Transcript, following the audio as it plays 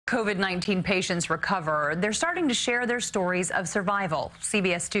COVID-19 patients recover, they're starting to share their stories of survival.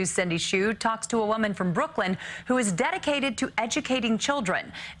 CBS2's Cindy Hsu talks to a woman from Brooklyn who is dedicated to educating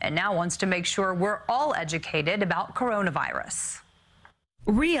children and now wants to make sure we're all educated about coronavirus.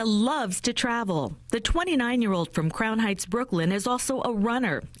 Rhea loves to travel. The 29-year-old from Crown Heights, Brooklyn is also a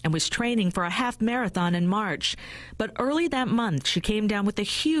runner and was training for a half marathon in March. But early that month, she came down with a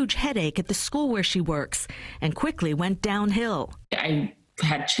huge headache at the school where she works and quickly went downhill. I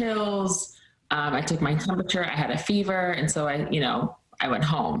had chills, I took my temperature, I had a fever, and so I went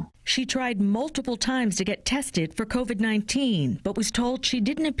home. She tried multiple times to get tested for COVID-19, but was told she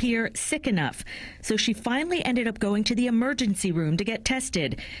didn't appear sick enough. So she finally ended up going to the emergency room to get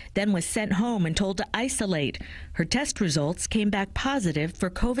tested, then was sent home and told to isolate. Her test results came back positive for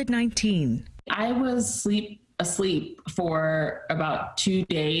COVID-19. I was asleep for about 2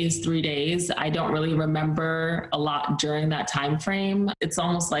 days, 3 days. I don't really remember a lot during that time frame. It's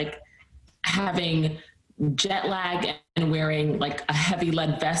almost like having jet lag and wearing like a heavy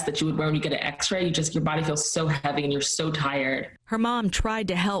lead vest that you would wear when you get an x-ray. Your body feels so heavy and you're so tired. Her mom tried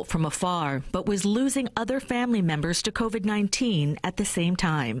to help from afar, but was losing other family members to COVID-19 at the same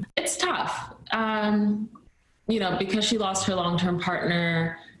time. It's tough, because she lost her long-term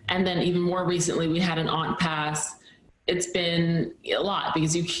partner. And then even more recently, we had an aunt pass. It's been a lot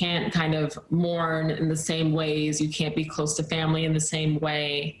because you can't kind of mourn in the same ways. You can't be close to family in the same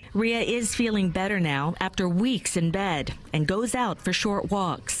way. Rhea is feeling better now after weeks in bed and goes out for short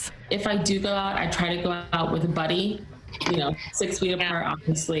walks. If I do go out, I try to go out with a buddy, 6 feet apart,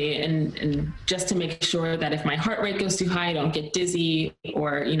 obviously, and just to make sure that if my heart rate goes too high, I don't get dizzy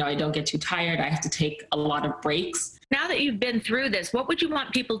or, I don't get too tired. I have to take a lot of breaks. Now that you've been through this, what would you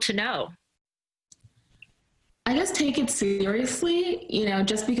want people to know? I guess take it seriously.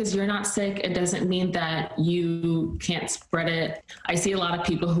 Just because you're not sick, it doesn't mean that you can't spread it. I see a lot of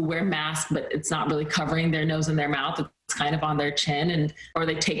people who wear masks, but it's not really covering their nose and their mouth. It's kind of on their chin, or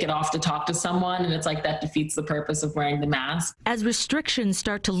they take it off to talk to someone, and it's like that defeats the purpose of wearing the mask. As restrictions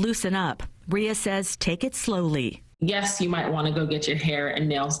start to loosen up, Rhea says take it slowly. Yes, you might want to go get your hair and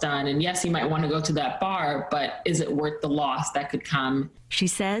nails done, and yes, you might want to go to that bar, but is it worth the loss that could come? She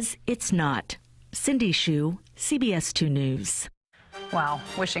says it's not. Cindy Hsu, CBS2 News. Wow,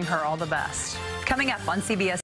 wishing her all the best. Coming up on CBS.